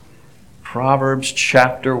Proverbs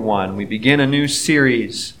chapter 1. We begin a new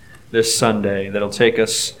series this Sunday that'll take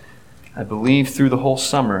us, I believe, through the whole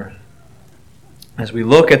summer as we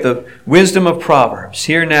look at the wisdom of Proverbs.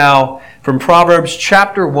 Here now, from Proverbs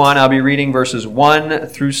chapter 1, I'll be reading verses 1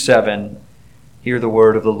 through 7. Hear the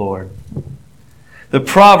word of the Lord. The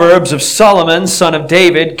Proverbs of Solomon, son of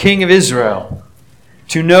David, king of Israel,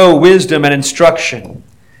 to know wisdom and instruction,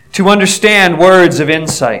 to understand words of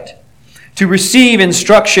insight, to receive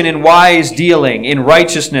instruction in wise dealing, in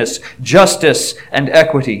righteousness, justice, and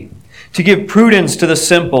equity, to give prudence to the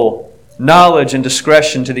simple, knowledge and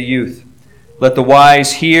discretion to the youth. Let the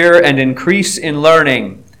wise hear and increase in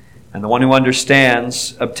learning, and the one who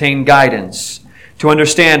understands obtain guidance, to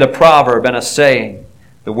understand a proverb and a saying,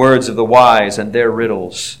 the words of the wise and their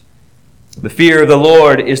riddles. The fear of the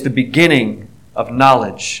Lord is the beginning of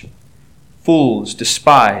knowledge. Fools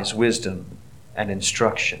despise wisdom and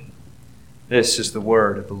instruction. This is the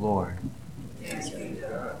word of the Lord.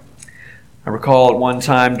 I recall at one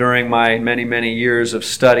time during my many years of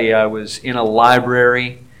study, I was in a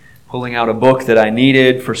library pulling out a book that I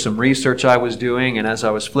needed for some research I was doing, and as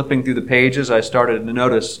I was flipping through the pages, I started to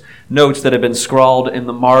notice notes that had been scrawled in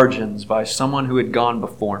the margins by someone who had gone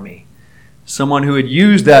before me. Someone who had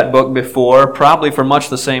used that book before, probably for much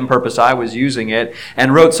the same purpose I was using it,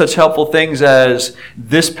 and wrote such helpful things as,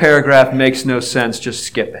 "This paragraph makes no sense, just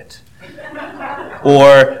skip it."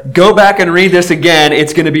 Or, "Go back and read this again,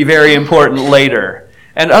 it's going to be very important later."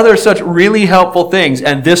 And other such really helpful things.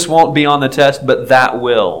 "And this won't be on the test, but that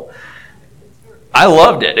will." I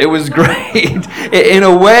loved it. It was great. In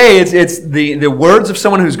a way, it's the words of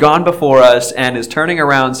someone who's gone before us and is turning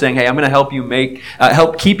around saying, "Hey, I'm going to help you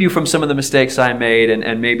help keep you from some of the mistakes I made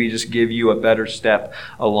and maybe just give you a better step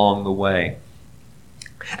along the way."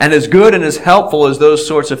 And as good and as helpful as those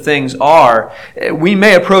sorts of things are, we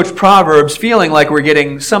may approach Proverbs feeling like we're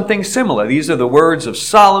getting something similar. These are the words of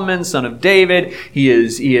Solomon, son of David. He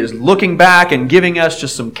is looking back and giving us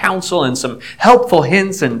just some counsel and some helpful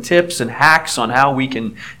hints and tips and hacks on how we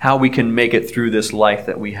can make it through this life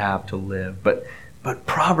that we have to live. But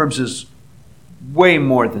Proverbs is way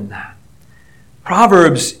more than that.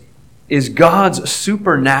 Proverbs is God's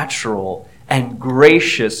supernatural and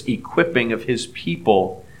gracious equipping of His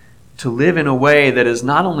people to live in a way that is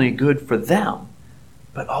not only good for them,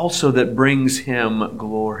 but also that brings Him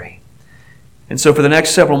glory. And so for the next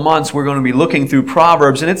several months, we're going to be looking through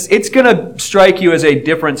Proverbs, and it's going to strike you as a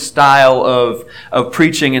different style of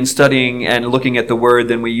preaching and studying and looking at the Word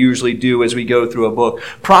than we usually do as we go through a book.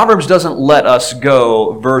 Proverbs doesn't let us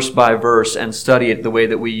go verse by verse and study it the way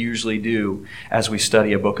that we usually do as we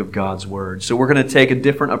study a book of God's Word. So we're going to take a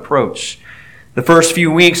different approach. The first few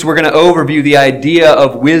weeks, we're going to overview the idea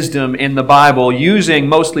of wisdom in the Bible, using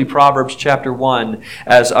mostly Proverbs chapter 1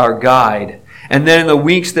 as our guide. And then in the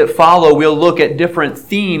weeks that follow, we'll look at different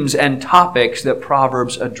themes and topics that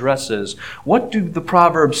Proverbs addresses. What do the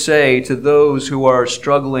Proverbs say to those who are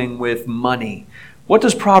struggling with money? What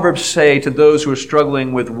does Proverbs say to those who are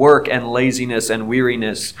struggling with work and laziness and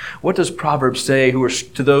weariness? What does Proverbs say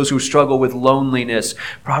to those who struggle with loneliness?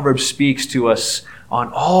 Proverbs speaks to us on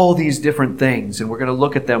all these different things, and we're going to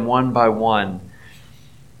look at them one by one.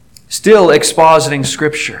 Still expositing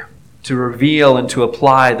Scripture to reveal and to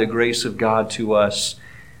apply the grace of God to us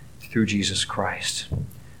through Jesus Christ.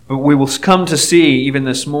 But we will come to see, even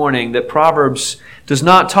this morning, that Proverbs does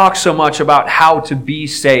not talk so much about how to be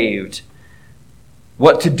saved,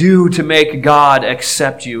 what to do to make God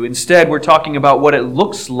accept you. Instead, we're talking about what it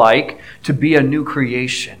looks like to be a new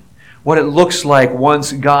creation. What it looks like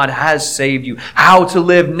once God has saved you. How to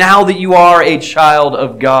live now that you are a child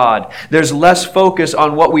of God. There's less focus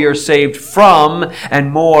on what we are saved from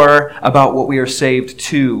and more about what we are saved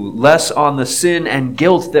to. Less on the sin and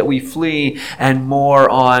guilt that we flee and more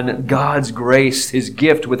on God's grace, His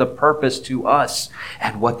gift with a purpose to us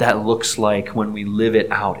and what that looks like when we live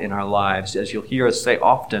it out in our lives. As you'll hear us say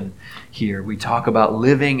often here, we talk about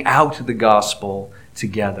living out the gospel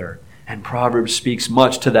together. And Proverbs speaks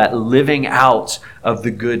much to that living out of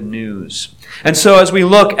the good news. And so as we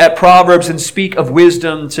look at Proverbs and speak of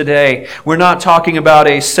wisdom today, we're not talking about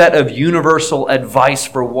a set of universal advice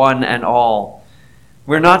for one and all.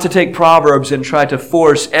 We're not to take Proverbs and try to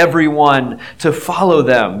force everyone to follow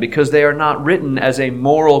them because they are not written as a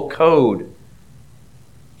moral code.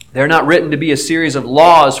 They're not written to be a series of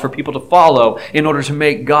laws for people to follow in order to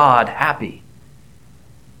make God happy.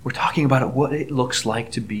 We're talking about what it looks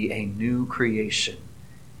like to be a new creation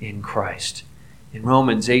in Christ. In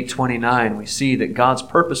Romans 8:29, we see that God's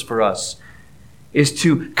purpose for us is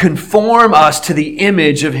to conform us to the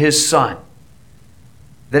image of His Son.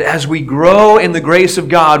 that as we grow in the grace of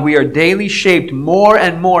God, we are daily shaped more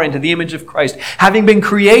and more into the image of Christ. Having been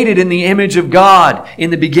created in the image of God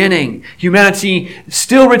in the beginning, humanity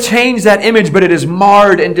still retains that image, but it is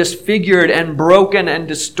marred and disfigured and broken and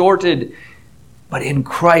distorted. But in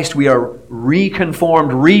Christ we are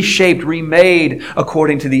reconformed, reshaped, remade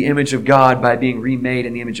according to the image of God by being remade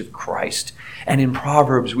in the image of Christ. And in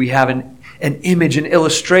Proverbs we have an image, an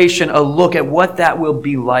illustration, a look at what that will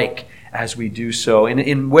be like as we do so. And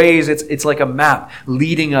in ways, it's like a map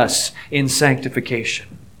leading us in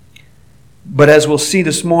sanctification. But as we'll see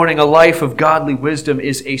this morning, a life of godly wisdom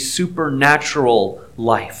is a supernatural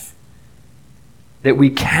life that we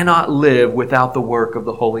cannot live without the work of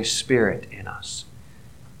the Holy Spirit in us.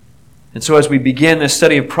 And so as we begin this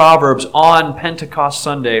study of Proverbs on Pentecost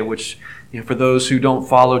Sunday, which for those who don't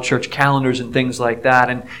follow church calendars and things like that.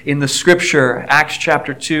 And in the Scripture, Acts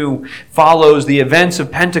chapter 2 follows the events of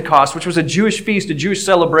Pentecost, which was a Jewish feast, a Jewish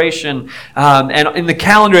celebration. And in the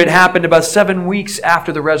calendar, it happened about 7 weeks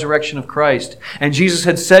after the resurrection of Christ. And Jesus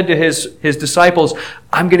had said to his disciples,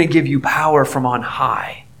 I'm going to give you power from on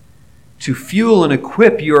high to fuel and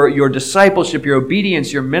equip your discipleship, your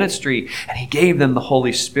obedience, your ministry. And He gave them the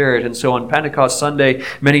Holy Spirit. And so on Pentecost Sunday,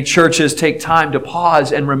 many churches take time to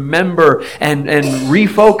pause and remember and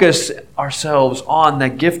refocus ourselves on the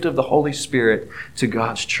gift of the Holy Spirit to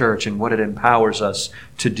God's church and what it empowers us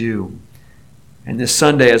to do. And this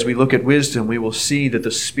Sunday, as we look at wisdom, we will see that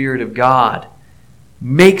the Spirit of God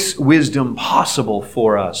makes wisdom possible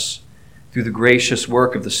for us through the gracious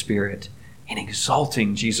work of the Spirit in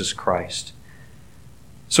exalting Jesus Christ.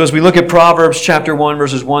 So as we look at Proverbs chapter 1,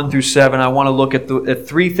 verses 1 through 7, I want to look at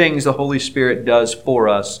 3 things the Holy Spirit does for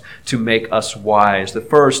us to make us wise. The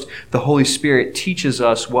first, the Holy Spirit teaches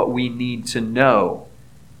us what we need to know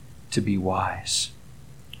to be wise.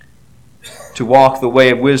 To walk the way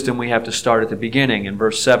of wisdom, we have to start at the beginning. And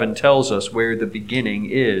verse 7 tells us where the beginning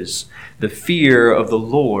is. The fear of the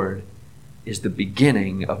Lord is the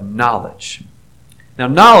beginning of knowledge. Now,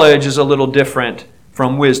 knowledge is a little different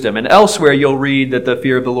from wisdom. And elsewhere you'll read that the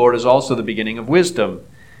fear of the Lord is also the beginning of wisdom.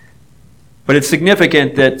 But it's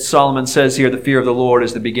significant that Solomon says here the fear of the Lord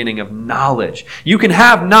is the beginning of knowledge. You can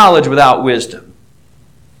have knowledge without wisdom,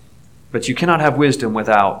 but you cannot have wisdom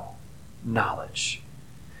without knowledge.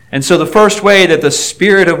 And so the first way that the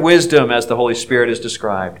Spirit of wisdom, as the Holy Spirit is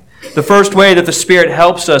described, the first way that the Spirit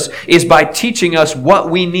helps us is by teaching us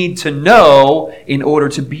what we need to know in order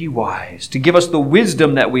to be wise, to give us the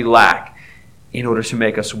wisdom that we lack in order to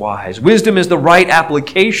make us wise. Wisdom is the right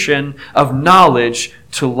application of knowledge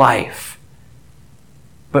to life.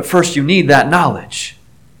 But first you need that knowledge.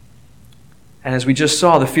 And as we just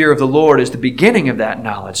saw, the fear of the Lord is the beginning of that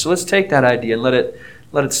knowledge. So let's take that idea and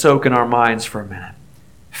let it soak in our minds for a minute.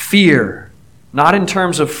 Fear, not in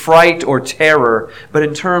terms of fright or terror, but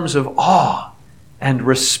in terms of awe and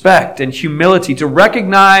respect and humility, to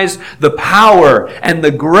recognize the power and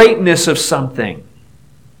the greatness of something.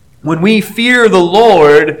 When we fear the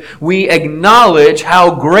Lord, we acknowledge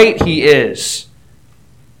how great He is.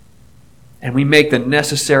 And we make the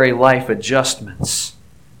necessary life adjustments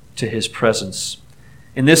to His presence.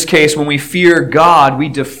 In this case, when we fear God, we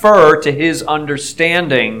defer to His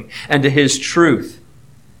understanding and to His truth.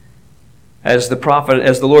 As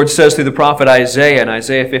the Lord says through the prophet Isaiah in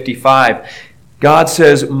Isaiah 55, God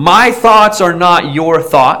says, "My thoughts are not your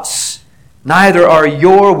thoughts, neither are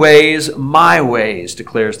your ways my ways,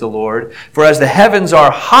 declares the Lord. For as the heavens are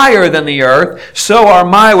higher than the earth, so are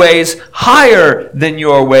my ways higher than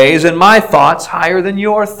your ways, and my thoughts higher than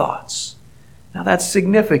your thoughts." Now that's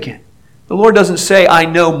significant. The Lord doesn't say, "I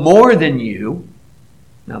know more than you."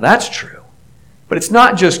 Now that's true. But it's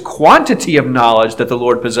not just quantity of knowledge that the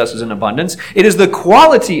Lord possesses in abundance. It is the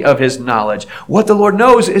quality of His knowledge. What the Lord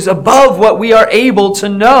knows is above what we are able to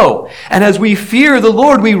know. And as we fear the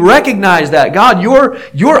Lord, we recognize that. God,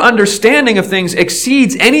 your understanding of things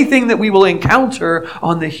exceeds anything that we will encounter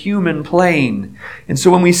on the human plane. And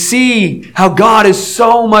so when we see how God is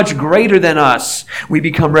so much greater than us, we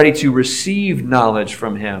become ready to receive knowledge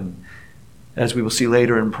from Him. As we will see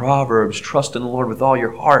later in Proverbs, trust in the Lord with all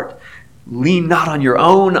your heart. Lean not on your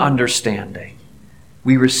own understanding.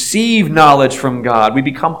 We receive knowledge from God. We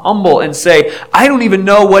become humble and say, I don't even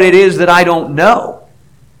know what it is that I don't know.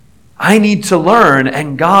 I need to learn,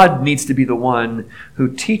 and God needs to be the one who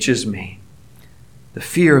teaches me. The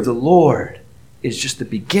fear of the Lord is just the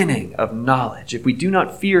beginning of knowledge. If we do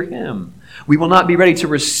not fear Him, we will not be ready to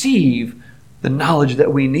receive the knowledge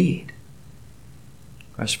that we need.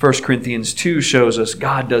 As 1 Corinthians 2 shows us,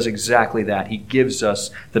 God does exactly that. He gives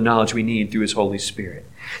us the knowledge we need through His Holy Spirit.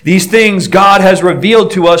 These things God has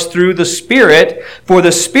revealed to us through the Spirit, for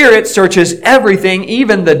the Spirit searches everything,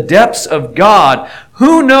 even the depths of God.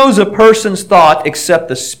 Who knows a person's thought except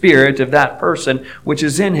the spirit of that person which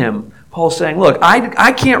is in him? Paul's saying, look,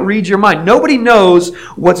 I can't read your mind. Nobody knows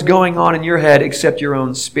what's going on in your head except your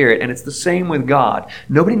own spirit. And it's the same with God.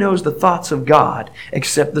 Nobody knows the thoughts of God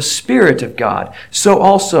except the Spirit of God. So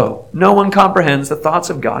also, no one comprehends the thoughts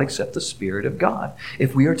of God except the Spirit of God.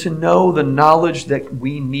 If we are to know the knowledge that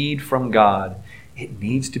we need from God, it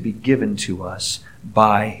needs to be given to us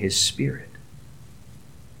by His Spirit.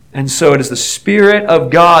 And so it is the Spirit of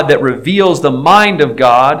God that reveals the mind of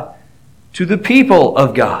God to the people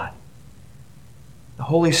of God. The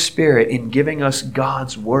Holy Spirit, in giving us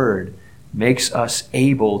God's Word, makes us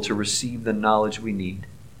able to receive the knowledge we need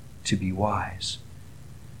to be wise.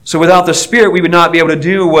 So without the Spirit, we would not be able to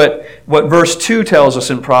do what verse 2 tells us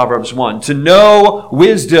in Proverbs 1, to know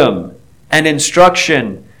wisdom and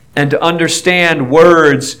instruction and to understand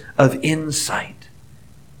words of insight.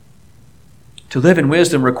 To live in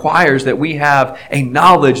wisdom requires that we have a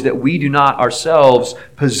knowledge that we do not ourselves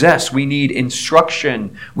possess. We need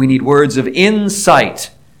instruction. We need words of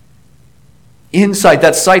insight. Insight,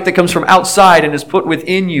 that sight that comes from outside and is put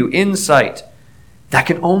within you. Insight. That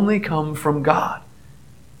can only come from God.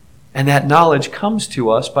 And that knowledge comes to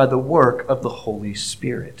us by the work of the Holy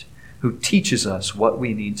Spirit, who teaches us what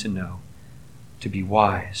we need to know to be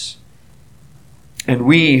wise. And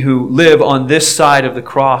we who live on this side of the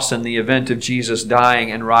cross and the event of Jesus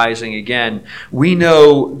dying and rising again, we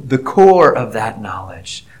know the core of that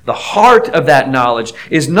knowledge. The heart of that knowledge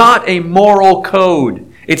is not a moral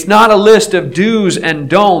code. It's not a list of do's and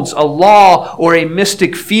don'ts, a law or a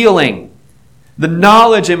mystic feeling. The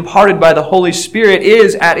knowledge imparted by the Holy Spirit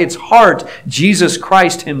is at its heart Jesus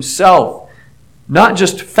Christ Himself. Not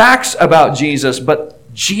just facts about Jesus,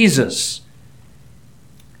 but Jesus.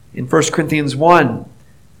 In 1 Corinthians 1,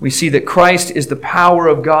 we see that Christ is the power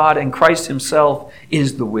of God and Christ Himself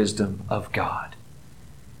is the wisdom of God.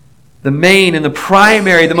 The main and the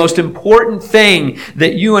primary, the most important thing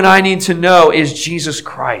that you and I need to know is Jesus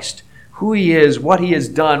Christ. Who He is, what He has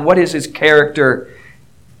done, what is His character.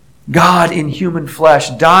 God in human flesh,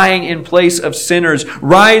 dying in place of sinners,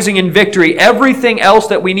 rising in victory. Everything else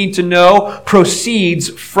that we need to know proceeds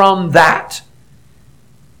from that.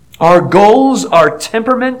 Our goals, our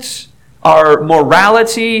temperament, our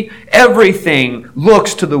morality, everything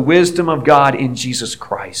looks to the wisdom of God in Jesus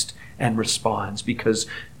Christ and responds, because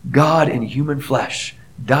God in human flesh,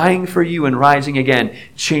 dying for you and rising again,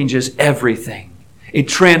 changes everything. It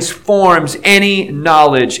transforms any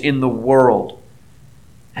knowledge in the world.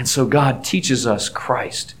 And so God teaches us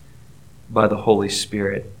Christ by the Holy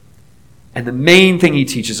Spirit. And the main thing He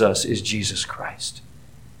teaches us is Jesus Christ.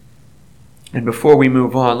 And before we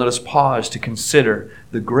move on, let us pause to consider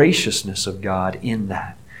the graciousness of God in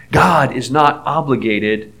that. God is not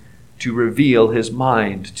obligated to reveal His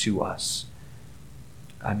mind to us.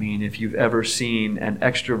 I mean, if you've ever seen an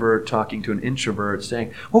extrovert talking to an introvert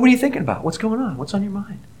saying, well, what are you thinking about? What's going on? What's on your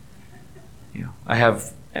mind? I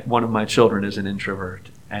have one of my children is an introvert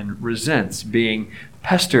and resents being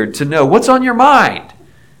pestered to know what's on your mind.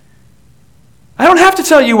 I don't have to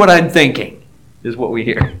tell you what I'm thinking, is what we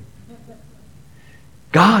hear.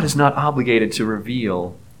 God is not obligated to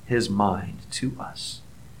reveal His mind to us.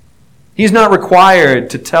 He's not required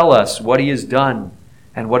to tell us what He has done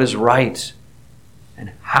and what is right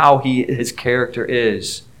and how His character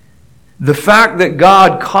is. The fact that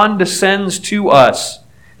God condescends to us,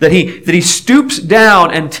 that He stoops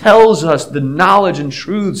down and tells us the knowledge and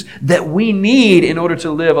truths that we need in order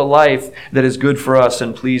to live a life that is good for us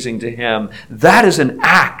and pleasing to Him, that is an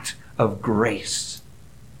act of grace.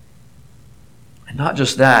 And not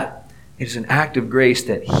just that, it is an act of grace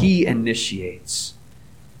that He initiates.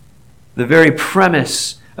 The very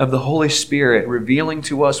premise of the Holy Spirit revealing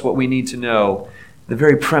to us what we need to know, the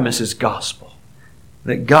very premise is gospel.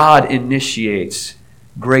 That God initiates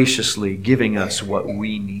graciously giving us what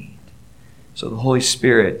we need. So the Holy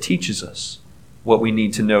Spirit teaches us what we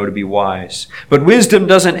need to know to be wise. But wisdom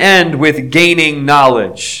doesn't end with gaining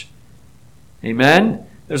knowledge. Amen?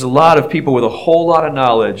 There's a lot of people with a whole lot of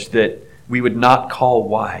knowledge that we would not call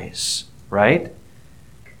wise, right?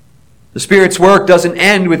 The Spirit's work doesn't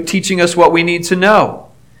end with teaching us what we need to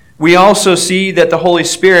know. We also see that the Holy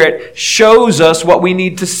Spirit shows us what we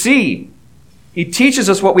need to see. He teaches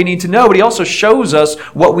us what we need to know, but He also shows us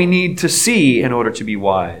what we need to see in order to be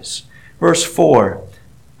wise. Verse 4,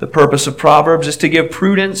 the purpose of Proverbs is to give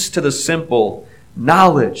prudence to the simple,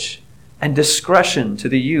 knowledge and discretion to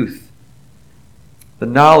the youth. The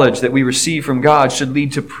knowledge that we receive from God should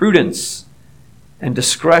lead to prudence and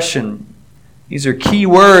discretion These are key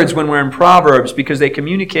words when we're in Proverbs because they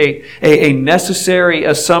communicate a necessary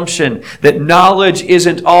assumption that knowledge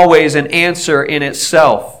isn't always an answer in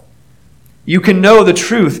itself. You can know the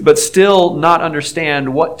truth but still not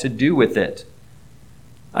understand what to do with it.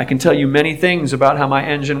 I can tell you many things about how my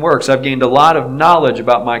engine works. I've gained a lot of knowledge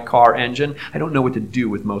about my car engine. I don't know what to do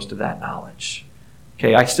with most of that knowledge.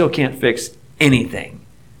 Okay, I still can't fix anything.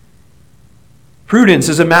 Prudence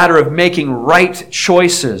is a matter of making right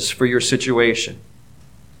choices for your situation.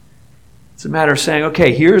 It's a matter of saying,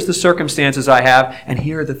 okay, here's the circumstances I have, and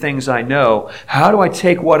here are the things I know. How do I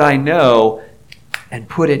take what I know and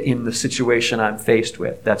put it in the situation I'm faced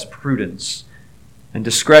with? That's prudence. And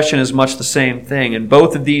discretion is much the same thing. And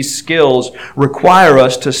both of these skills require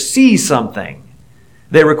us to see something.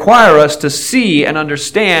 They require us to see and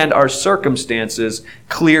understand our circumstances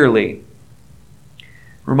clearly.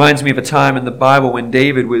 Reminds me of a time in the Bible when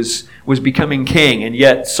David was becoming king, and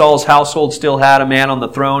yet Saul's household still had a man on the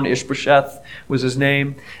throne. Ishbosheth was his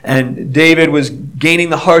name. And David was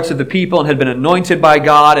gaining the hearts of the people and had been anointed by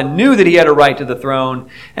God and knew that he had a right to the throne.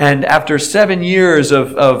 And after 7 years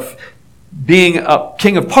of being a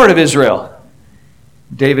king of part of Israel,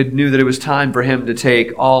 David knew that it was time for him to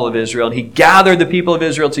take all of Israel. And he gathered the people of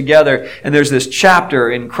Israel together. And there's this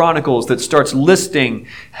chapter in Chronicles that starts listing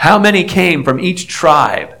how many came from each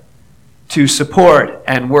tribe to support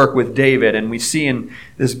and work with David. And we see in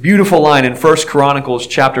this beautiful line in 1 Chronicles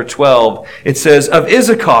chapter 12, it says, "Of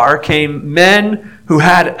Issachar came men who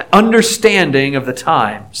had understanding of the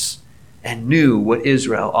times and knew what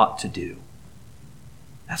Israel ought to do."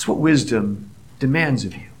 That's what wisdom demands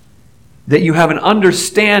of you. That you have an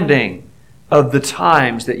understanding of the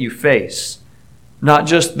times that you face. Not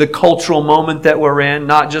just the cultural moment that we're in,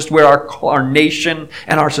 not just where our nation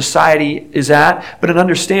and our society is at, but an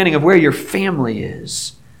understanding of where your family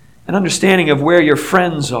is. An understanding of where your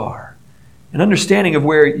friends are. An understanding of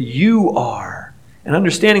where you are. An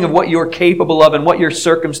understanding of what you're capable of and what your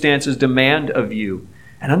circumstances demand of you.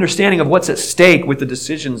 An understanding of what's at stake with the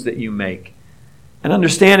decisions that you make. And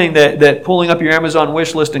understanding that pulling up your Amazon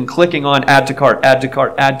wish list and clicking on add to cart, add to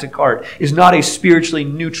cart, add to cart is not a spiritually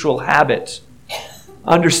neutral habit.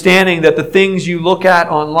 Understanding that the things you look at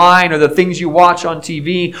online or the things you watch on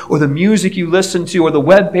TV or the music you listen to or the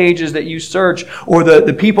web pages that you search or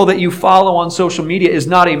the people that you follow on social media is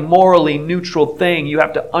not a morally neutral thing. You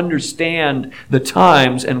have to understand the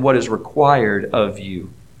times and what is required of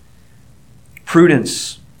you.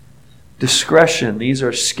 Prudence, discretion, these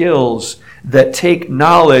are skills that take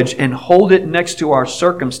knowledge and hold it next to our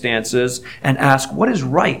circumstances and ask, what is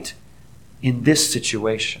right in this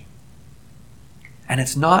situation? And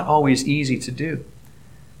it's not always easy to do.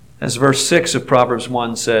 As verse 6 of Proverbs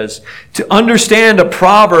 1 says, to understand a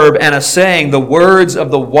proverb and a saying, the words of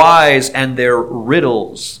the wise and their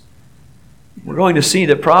riddles. We're going to see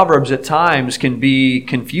that Proverbs at times can be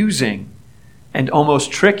confusing and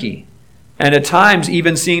almost tricky. And at times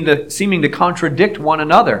even seeming to contradict one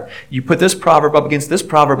another. You put this proverb up against this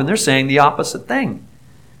proverb and they're saying the opposite thing.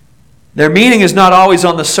 Their meaning is not always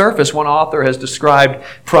on the surface. One author has described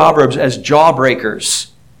Proverbs as jawbreakers.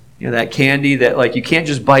 You know, that candy that you can't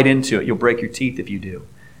just bite into it. You'll break your teeth if you do.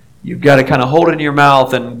 You've got to kind of hold it in your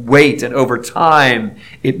mouth and wait. And over time,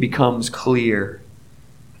 it becomes clear.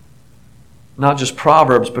 Not just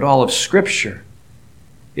Proverbs, but all of Scripture.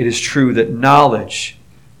 It is true that knowledge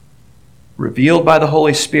revealed by the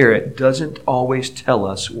Holy Spirit doesn't always tell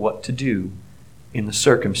us what to do in the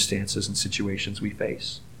circumstances and situations we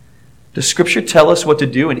face. Does Scripture tell us what to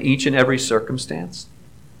do in each and every circumstance?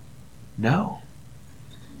 No.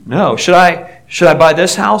 No. Should I buy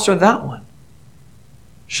this house or that one?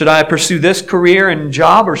 Should I pursue this career and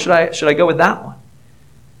job or should I go with that one?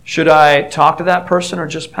 Should I talk to that person or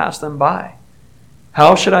just pass them by?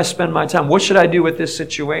 How should I spend my time? What should I do with this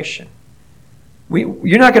situation?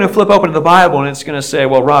 You're not going to flip open to the Bible and it's going to say,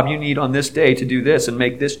 well, Rob, you need on this day to do this and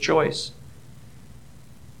make this choice.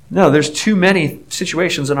 No, there's too many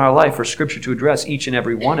situations in our life for Scripture to address each and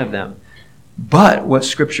every one of them. But what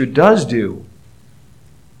Scripture does do,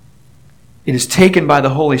 it is taken by the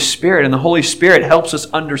Holy Spirit, and the Holy Spirit helps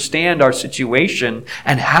us understand our situation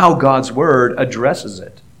and how God's Word addresses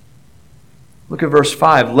it. Look at verse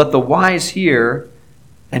 5. Let the wise hear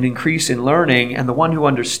and increase in learning, and the one who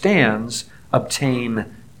understands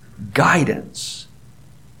obtain guidance.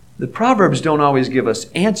 The Proverbs don't always give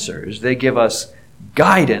us answers. They give us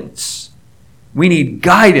guidance. We need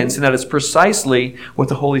guidance, and that is precisely what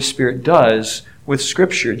the Holy Spirit does with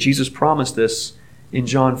Scripture. Jesus promised this in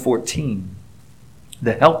John 14.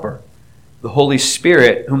 The Helper, the Holy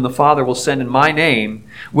Spirit, whom the Father will send in my name,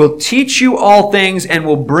 will teach you all things and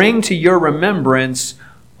will bring to your remembrance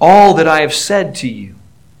all that I have said to you.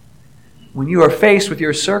 When you are faced with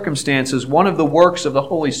your circumstances, one of the works of the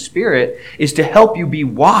Holy Spirit is to help you be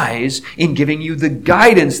wise in giving you the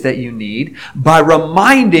guidance that you need by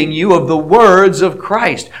reminding you of the words of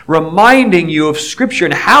Christ, reminding you of Scripture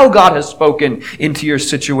and how God has spoken into your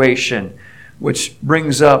situation, which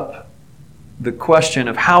brings up the question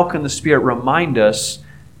of how can the Spirit remind us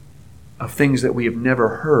of things that we have never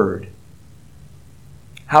heard?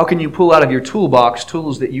 How can you pull out of your toolbox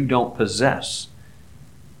tools that you don't possess?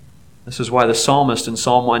 This is why the psalmist in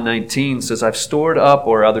Psalm 119 says, I've stored up,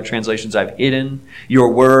 or other translations, I've hidden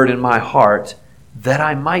your word in my heart that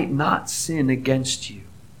I might not sin against you.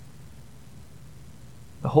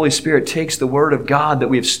 The Holy Spirit takes the Word of God that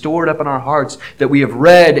we have stored up in our hearts, that we have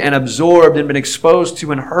read and absorbed and been exposed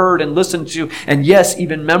to and heard and listened to, and yes,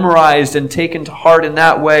 even memorized and taken to heart in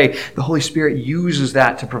that way. The Holy Spirit uses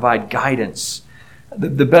that to provide guidance.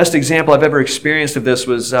 The best example I've ever experienced of this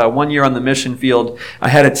was one year on the mission field. I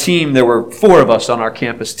had a team. There were 4 of us on our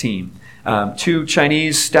campus team. 2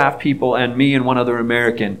 Chinese staff people and me and one other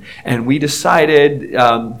American. And we decided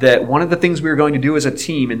that one of the things we were going to do as a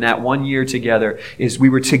team in that 1 year together is we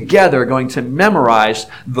were together going to memorize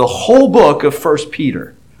the whole book of 1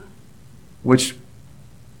 Peter. Which,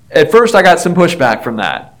 at first I got some pushback from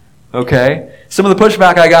that. Okay? Some of the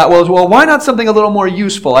pushback I got was, well, why not something a little more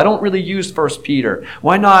useful? I don't really use 1 Peter.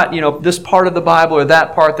 Why not, this part of the Bible or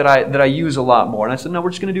that part that I use a lot more? And I said, no,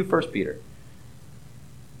 we're just going to do 1 Peter.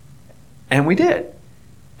 And we did.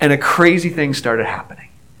 And a crazy thing started happening.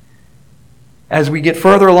 As we get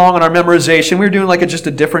further along in our memorization, we were doing just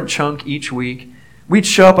a different chunk each week. We'd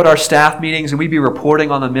show up at our staff meetings and we'd be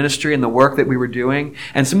reporting on the ministry and the work that we were doing.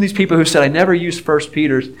 And some of these people who said, I never used 1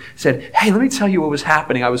 Peter, said, hey, let me tell you what was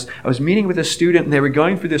happening. I was meeting with a student and they were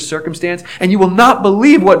going through this circumstance, and you will not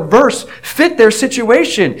believe what verse fit their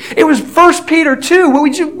situation. It was 1 Peter 2,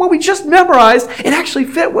 what we just memorized. It actually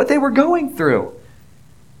fit what they were going through.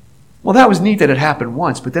 Well, that was neat that it happened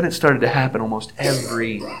once, but then it started to happen almost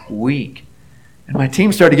every week. And my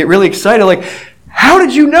team started to get really excited, how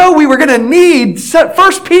did you know we were going to need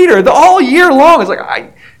 1 Peter all year long?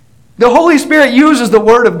 It's the Holy Spirit uses the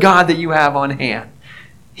Word of God that you have on hand.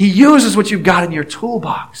 He uses what you've got in your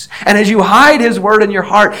toolbox. And as you hide His Word in your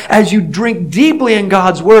heart, as you drink deeply in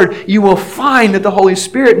God's Word, you will find that the Holy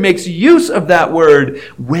Spirit makes use of that Word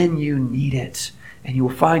when you need it. And you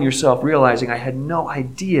will find yourself realizing, I had no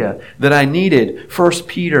idea that I needed 1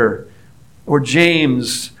 Peter or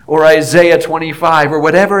James or Isaiah 25 or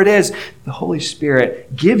whatever it is. The Holy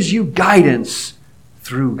Spirit gives you guidance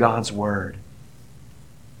through God's Word.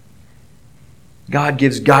 God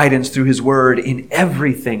gives guidance through His Word in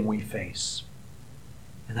everything we face.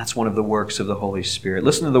 And that's one of the works of the Holy Spirit.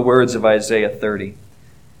 Listen to the words of Isaiah 30.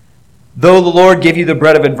 Though the Lord give you the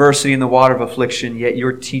bread of adversity and the water of affliction, yet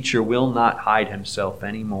your teacher will not hide himself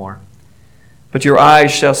anymore. But your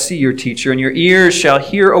eyes shall see your teacher, and your ears shall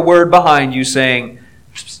hear a word behind you saying,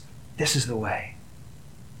 this is the way.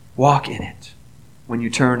 Walk in it when you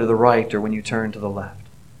turn to the right or when you turn to the left.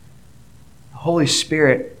 The Holy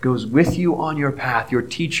Spirit goes with you on your path, your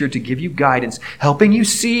teacher, to give you guidance, helping you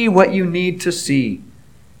see what you need to see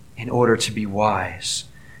in order to be wise.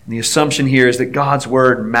 And the assumption here is that God's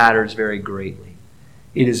Word matters very greatly.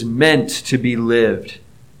 It is meant to be lived.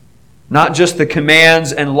 Not just the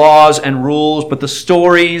commands and laws and rules, but the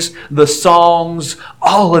stories, the songs,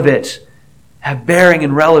 all of it have bearing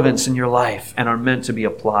and relevance in your life and are meant to be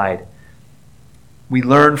applied. We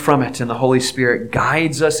learn from it, and the Holy Spirit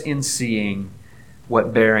guides us in seeing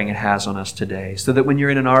what bearing it has on us today. So that when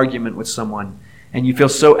you're in an argument with someone and you feel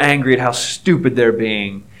so angry at how stupid they're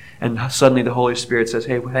being, and suddenly the Holy Spirit says,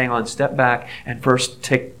 hey, hang on, step back and first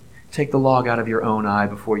take the log out of your own eye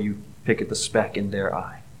before you pick at the speck in their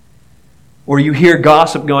eye. Or you hear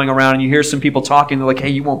gossip going around and you hear some people talking, they're like, hey,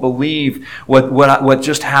 you won't believe what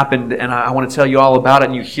just happened, and I want to tell you all about it.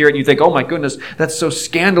 And you hear it and you think, oh my goodness, that's so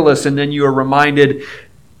scandalous. And then you are reminded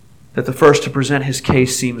that the first to present his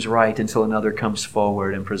case seems right until another comes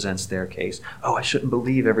forward and presents their case. Oh, I shouldn't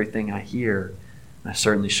believe everything I hear. I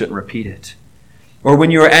certainly shouldn't repeat it. Or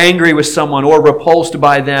when you're angry with someone or repulsed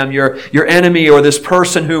by them, your enemy or this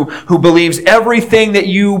person who believes everything that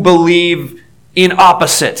you believe in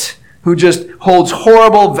opposite, who just holds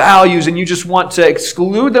horrible values and you just want to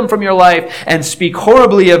exclude them from your life and speak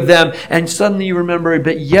horribly of them, and suddenly you remember,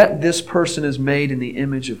 but yet this person is made in the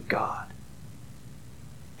image of God.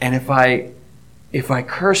 And if I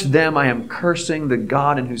curse them, I am cursing the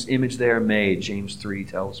God in whose image they are made, James 3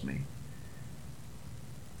 tells me.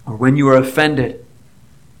 Or when you are offended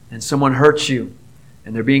and someone hurts you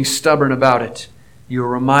and they're being stubborn about it, You're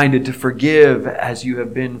reminded to forgive as you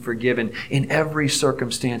have been forgiven. In every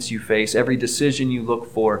circumstance you face, every decision you look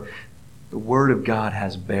for, the Word of God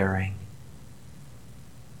has bearing.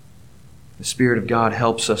 The Spirit of God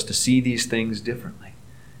helps us to see these things differently,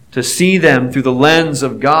 to see them through the lens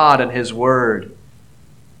of God and His Word,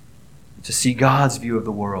 to see God's view of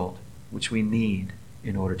the world, which we need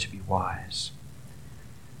in order to be wise.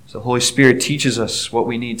 So the Holy Spirit teaches us what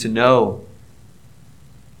we need to know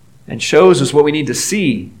and shows us what we need to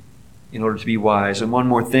see in order to be wise. And one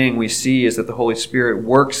more thing we see is that the Holy Spirit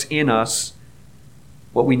works in us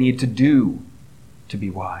what we need to do to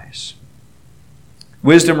be wise.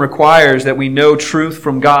 Wisdom requires that we know truth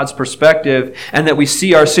from God's perspective and that we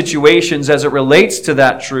see our situations as it relates to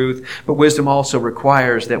that truth, but wisdom also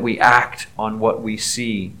requires that we act on what we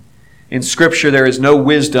see. In Scripture, there is no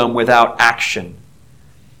wisdom without action.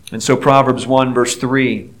 And so Proverbs 1 verse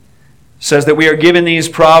 3 says that we are given these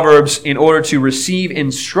proverbs in order to receive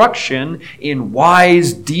instruction in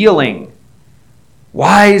wise dealing.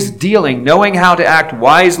 Wise dealing, knowing how to act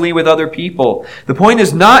wisely with other people. The point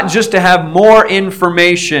is not just to have more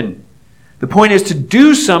information. The point is to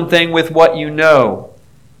do something with what you know.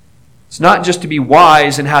 It's not just to be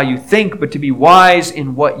wise in how you think, but to be wise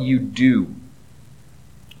in what you do.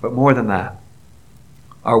 But more than that,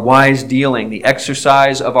 our wise dealing, the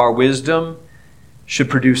exercise of our wisdom, should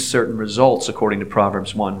produce certain results according to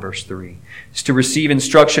Proverbs 1 verse 3. It's to receive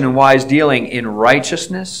instruction in wise dealing in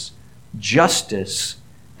righteousness, justice,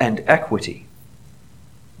 and equity.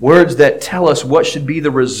 Words that tell us what should be the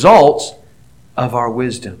result of our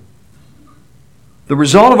wisdom. The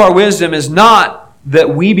result of our wisdom is not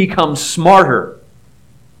that we become smarter.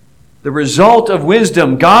 The result of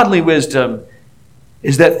wisdom, godly wisdom,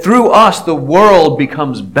 is that through us the world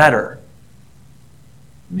becomes better.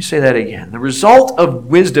 Let me say that again. The result of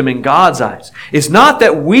wisdom in God's eyes is not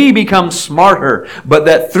that we become smarter, but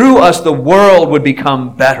that through us the world would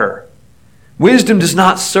become better. Wisdom does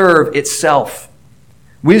not serve itself.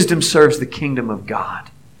 Wisdom serves the kingdom of God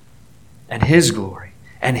and His glory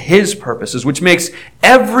and His purposes, which makes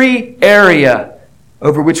every area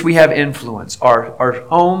over which we have influence, our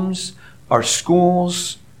homes, our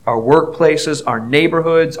schools, our workplaces, our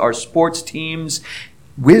neighborhoods, our sports teams.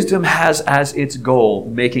 Wisdom has as its goal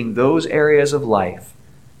making those areas of life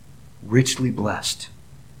richly blessed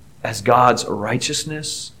as God's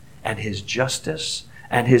righteousness and His justice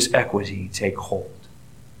and His equity take hold.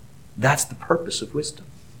 That's the purpose of wisdom.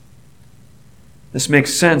 This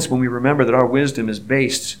makes sense when we remember that our wisdom is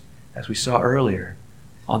based, as we saw earlier,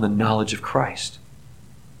 on the knowledge of Christ.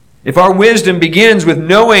 If our wisdom begins with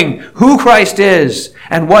knowing who Christ is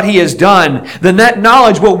and what He has done, then that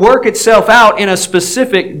knowledge will work itself out in a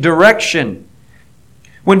specific direction.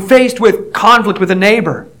 When faced with conflict with a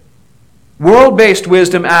neighbor, world-based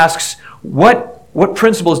wisdom asks, what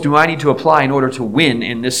principles do I need to apply in order to win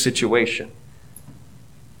in this situation?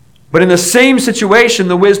 But in the same situation,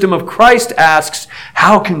 the wisdom of Christ asks,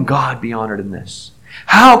 how can God be honored in this?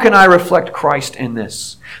 How can I reflect Christ in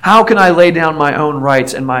this? How can I lay down my own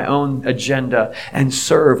rights and my own agenda and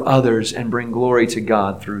serve others and bring glory to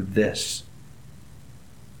God through this?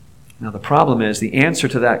 Now the problem is the answer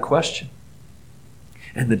to that question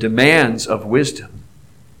and the demands of wisdom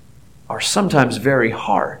are sometimes very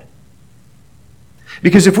hard.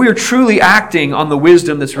 Because if we are truly acting on the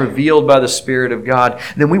wisdom that's revealed by the Spirit of God,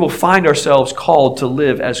 then we will find ourselves called to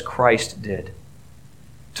live as Christ did.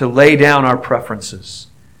 To lay down our preferences,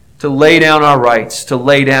 to lay down our rights, to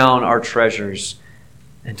lay down our treasures,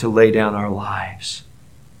 and to lay down our lives.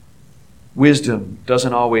 Wisdom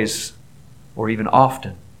doesn't always, or even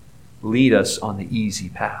often, lead us on the easy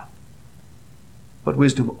path. But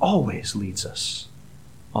wisdom always leads us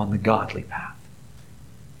on the godly path.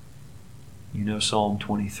 You know Psalm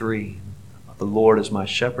 23, the Lord is my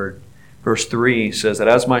shepherd. Verse 3 says that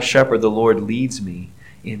as my shepherd, the Lord leads me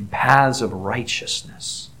in paths of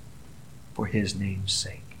righteousness for His name's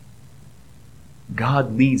sake.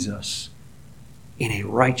 God leads us in a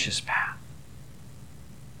righteous path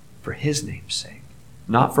for His name's sake,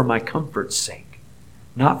 not for my comfort's sake,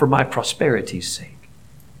 not for my prosperity's sake.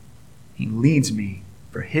 He leads me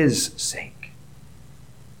for His sake.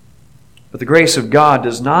 But the grace of God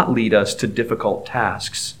does not lead us to difficult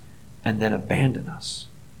tasks and then abandon us.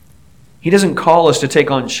 He doesn't call us to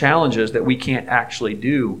take on challenges that we can't actually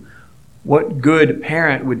do. What good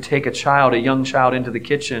parent would take a young child into the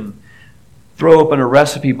kitchen, throw open a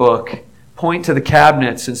recipe book, point to the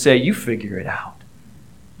cabinets and say, you figure it out.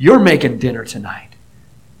 You're making dinner tonight.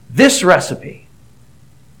 This recipe.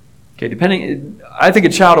 Okay, I think a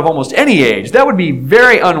child of almost any age, that would be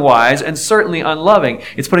very unwise and certainly unloving.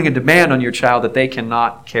 It's putting a demand on your child that they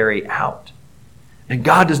cannot carry out. And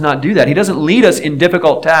God does not do that. He doesn't lead us in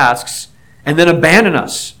difficult tasks and then abandon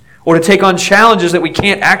us or to take on challenges that we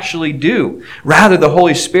can't actually do. Rather, the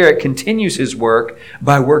Holy Spirit continues His work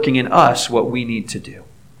by working in us what we need to do.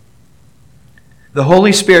 The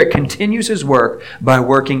Holy Spirit continues His work by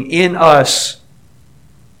working in us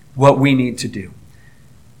what we need to do.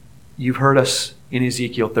 You've heard us in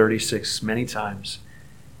Ezekiel 36 many times.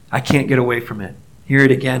 I can't get away from it. Hear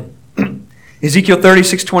it again. Ezekiel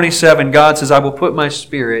 36:27, God says, I will put my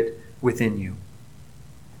Spirit within you.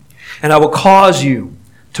 And I will cause you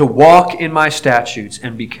to walk in my statutes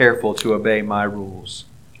and be careful to obey my rules.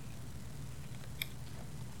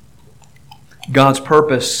 God's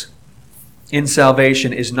purpose in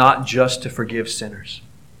salvation is not just to forgive sinners.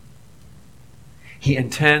 He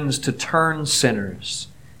intends to turn sinners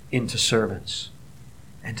into servants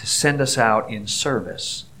and to send us out in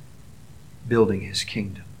service, building His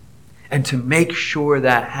kingdom. And to make sure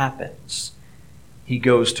that happens, He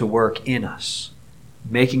goes to work in us,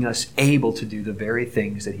 making us able to do the very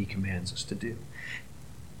things that He commands us to do.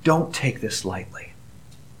 Don't take this lightly.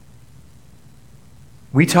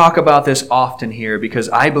 We talk about this often here because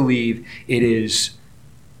I believe it is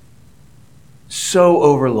so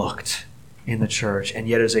overlooked in the church, and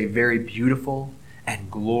yet is a very beautiful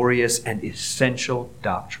and glorious and essential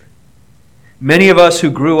doctrine. Many of us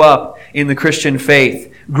who grew up in the Christian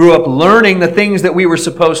faith grew up learning the things that we were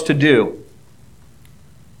supposed to do.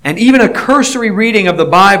 And even a cursory reading of the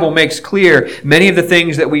Bible makes clear many of the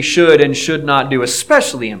things that we should and should not do,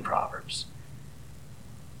 especially in Proverbs.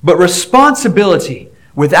 But responsibility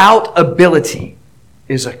without ability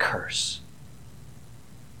is a curse.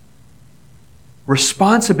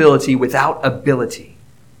 Responsibility without ability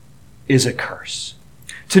is a curse.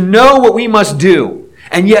 To know what we must do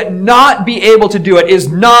and yet not be able to do it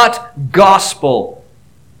is not gospel.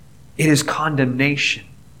 It is condemnation.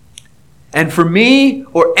 And for me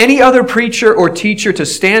or any other preacher or teacher to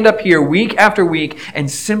stand up here week after week and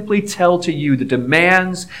simply tell to you the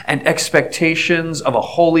demands and expectations of a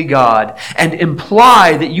holy God and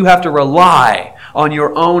imply that you have to rely on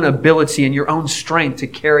your own ability and your own strength to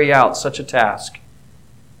carry out such a task,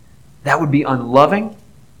 that would be unloving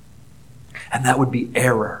and that would be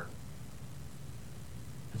error.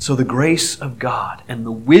 And so the grace of God and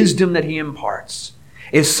the wisdom that He imparts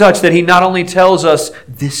is such that He not only tells us,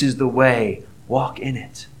 this is the way, walk in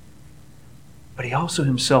it, but He also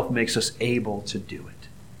Himself makes us able to do it.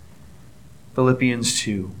 Philippians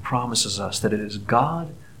 2 promises us that it is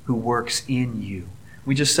God who works in you.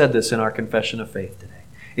 We just said this in our confession of faith today.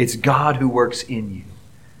 It's God who works in you,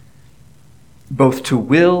 both to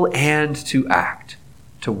will and to act,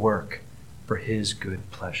 to work for His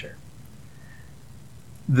good pleasure.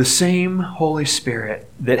 The same Holy Spirit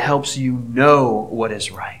that helps you know what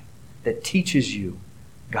is right, that teaches you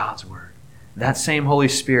God's Word, that same Holy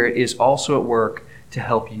Spirit is also at work to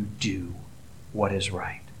help you do what is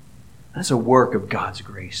right. That's a work of God's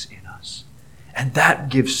grace in us. And that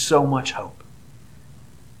gives so much hope.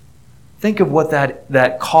 Think of what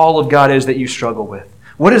that call of God is that you struggle with.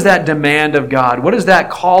 What is that demand of God? What is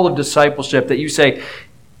that call of discipleship that you say,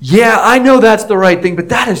 yeah, I know that's the right thing, but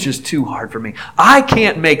that is just too hard for me. I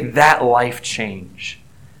can't make that life change.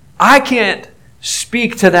 I can't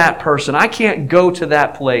speak to that person. I can't go to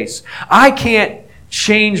that place. I can't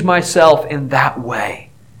change myself in that way.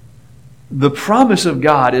 The promise of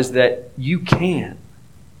God is that you can.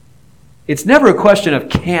 It's never a question of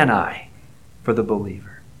can I for the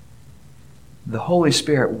believer. The Holy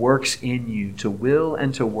Spirit works in you to will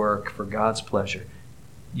and to work for God's pleasure.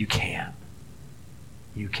 You can.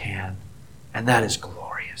 You can. And that is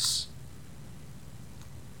glorious.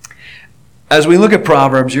 As we look at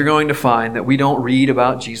Proverbs, you're going to find that we don't read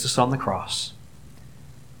about Jesus on the cross.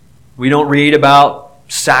 We don't read about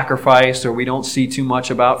sacrifice, or we don't see too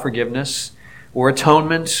much about forgiveness or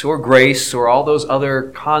atonement or grace or all those other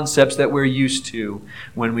concepts that we're used to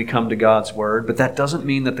when we come to God's Word. But that doesn't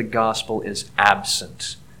mean that the gospel is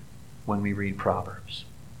absent when we read Proverbs.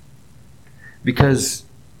 Because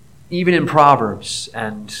even in Proverbs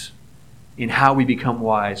and in how we become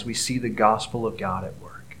wise, we see the gospel of God at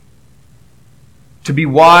work. To be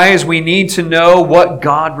wise, we need to know what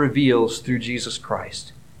God reveals through Jesus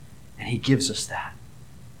Christ. And He gives us that.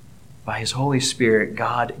 By His Holy Spirit,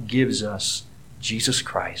 God gives us Jesus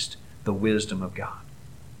Christ, the wisdom of God.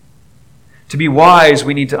 To be wise,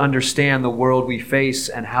 we need to understand the world we face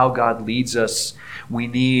and how God leads us. We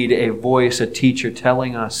need a voice, a teacher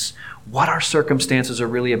telling us what our circumstances are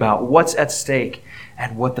really about, what's at stake,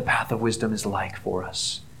 and what the path of wisdom is like for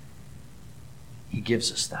us. He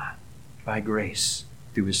gives us that by grace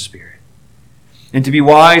through His Spirit. And to be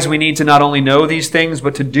wise, we need to not only know these things,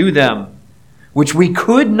 but to do them. which we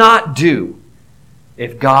could not do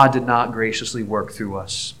if God did not graciously work through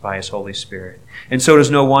us by His Holy Spirit. And so it is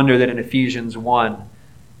no wonder that in Ephesians 1,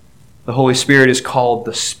 the Holy Spirit is called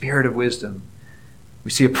the Spirit of wisdom. We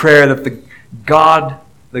see a prayer that the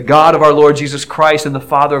God of our Lord Jesus Christ and the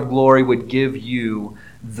Father of glory would give you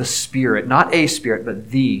the Spirit, not a Spirit, but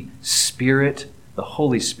the Spirit, the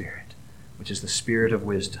Holy Spirit, which is the Spirit of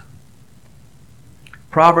wisdom.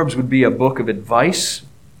 Proverbs would be a book of advice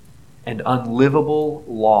and unlivable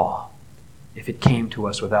law if it came to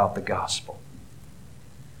us without the gospel.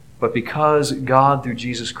 But because God, through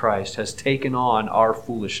Jesus Christ, has taken on our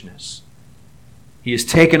foolishness, He has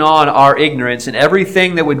taken on our ignorance, and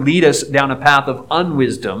everything that would lead us down a path of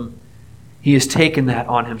unwisdom, He has taken that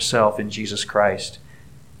on Himself in Jesus Christ,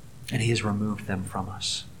 and He has removed them from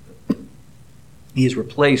us. He has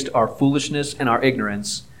replaced our foolishness and our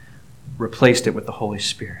ignorance, replaced it with the Holy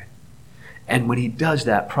Spirit. And when He does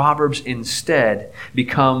that, Proverbs instead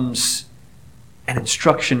becomes an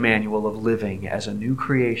instruction manual of living as a new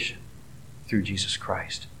creation through Jesus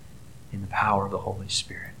Christ in the power of the Holy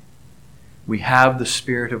Spirit. We have the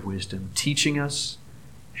Spirit of wisdom teaching us,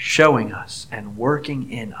 showing us, and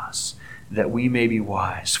working in us that we may be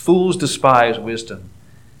wise. Fools despise wisdom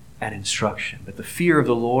and instruction, but the fear of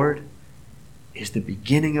the Lord is the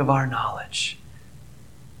beginning of our knowledge.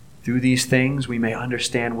 Through these things we may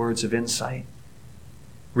understand words of insight,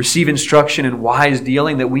 receive instruction in wise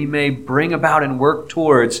dealing, that we may bring about and work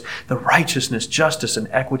towards the righteousness, justice, and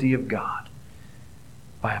equity of God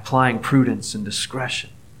by applying prudence and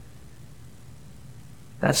discretion.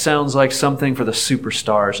 That sounds like something for the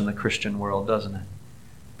superstars in the Christian world, doesn't it?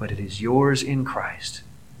 But it is yours in Christ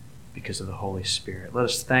because of the Holy Spirit. Let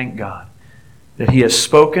us thank God that He has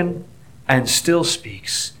spoken and still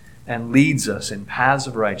speaks and leads us in paths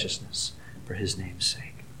of righteousness for His name's sake.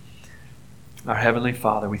 Our Heavenly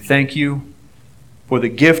Father, we thank You for the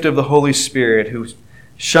gift of the Holy Spirit who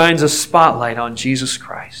shines a spotlight on Jesus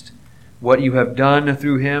Christ, what You have done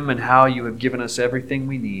through Him and how You have given us everything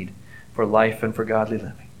we need for life and for godly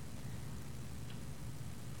living.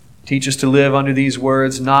 Teach us to live under these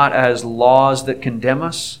words not as laws that condemn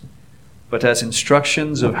us, but as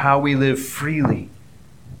instructions of how we live freely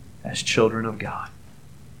as children of God.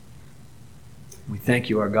 We thank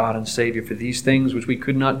You, our God and Savior, for these things which we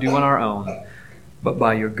could not do on our own, but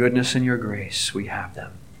by Your goodness and Your grace we have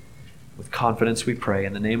them. With confidence we pray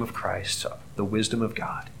in the name of Christ, the wisdom of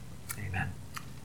God. Amen.